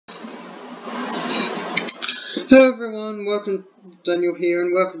Hello everyone, welcome, Daniel here,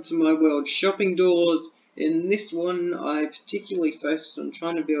 and welcome to my world, Shopping Doors. In this one, I particularly focused on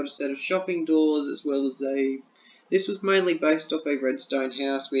trying to build a set of shopping doors, as well as this was mainly based off a redstone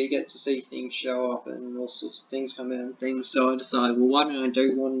house, where you get to see things show up and all sorts of things come out and things, so I decided, well, why don't I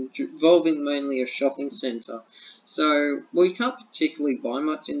do one involving mainly a shopping centre. So, well, you can't particularly buy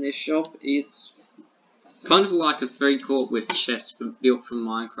much in this shop. It's kind of like a food court with chests built for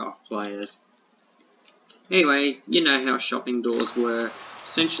Minecraft players. Anyway, you know how shopping doors work.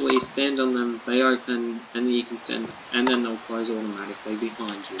 Essentially, you stand on them, they open, and then you can stand, and then they'll close automatically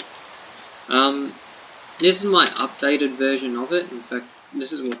behind you. This is my updated version of it. In fact,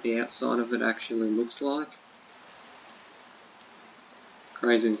 this is what the outside of it actually looks like.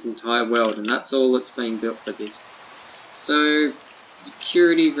 Crazy, this entire world, and that's all that's being built for this. So,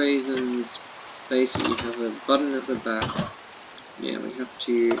 security reasons, basically you have a button at the back. Yeah, we have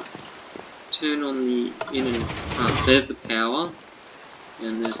to turn on the in and there's the power,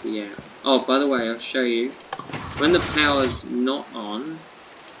 and there's the out. Oh, by the way, I'll show you. When the power's not on,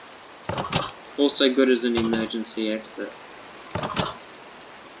 also good as an emergency exit.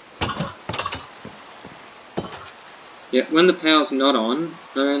 Yeah, when the power's not on,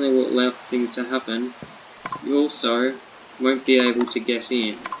 not only will it allow things to happen, you also won't be able to get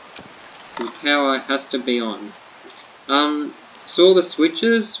in. So the power has to be on. So all the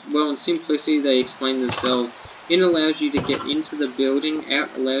switches, well, in simplicity they explain themselves. In allows you to get into the building,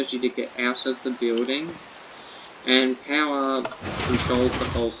 out allows you to get out of the building, and power controls the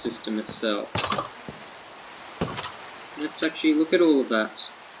whole system itself. Let's actually look at all of that.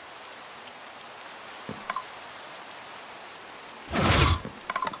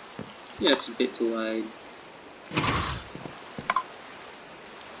 Yeah, it's a bit delayed.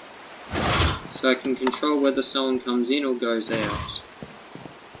 So I can control whether someone comes in or goes out.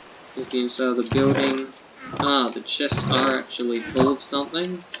 Here's the inside of the building. Ah, the chests are actually full of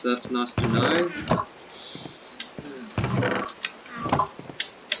something, so that's nice to know.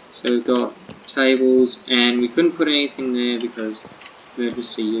 So we've got tables, and we couldn't put anything there because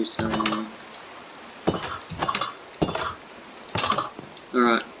emergency use only.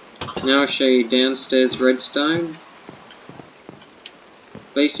 Alright, now I'll show you downstairs redstone.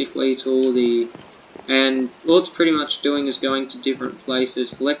 Basically it's all and all it's pretty much doing is going to different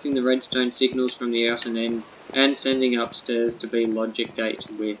places, collecting the redstone signals from the outer end, and sending upstairs to be logic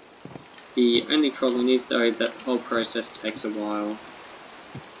gated with. The only problem is though that the whole process takes a while.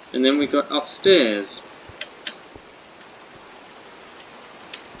 And then we got upstairs.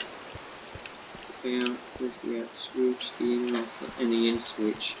 Out, there's the out switch, the in off, and the in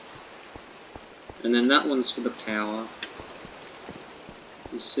switch. And then that one's for the power.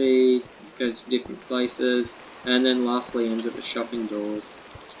 You see, goes to different places, and then lastly ends at the shopping doors.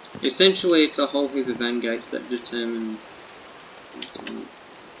 Essentially, it's a whole heap of AND gates that determine.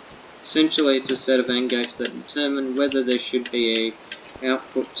 Essentially, it's a set of AND gates that determine whether there should be a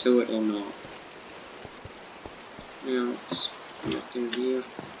output to it or not. Now, let's connect in here.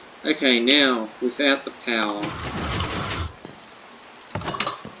 Okay, now without the power,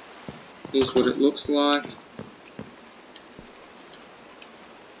 here's what it looks like.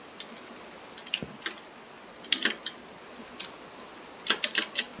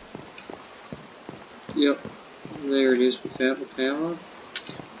 Yep, there it is without the power.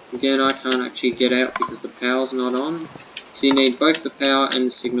 Again, I can't actually get out because the power's not on. So you need both the power and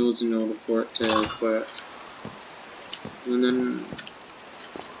the signals in order for it to work. And then,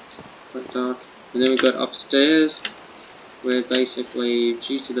 quite dark. And then we've got upstairs, where basically,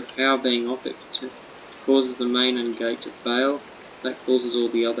 due to the power being off, it causes the main AND gate to fail. That causes all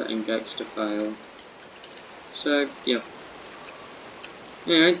the other AND gates to fail. So, yeah.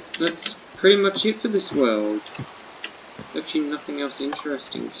 Anyway, that's pretty much it for this world. Actually nothing else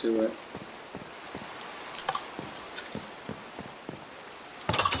interesting to it.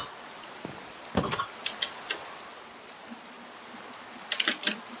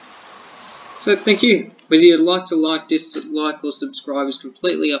 So thank you. Whether you'd like to like, dislike or subscribe is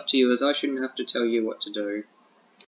completely up to you, as I shouldn't have to tell you what to do.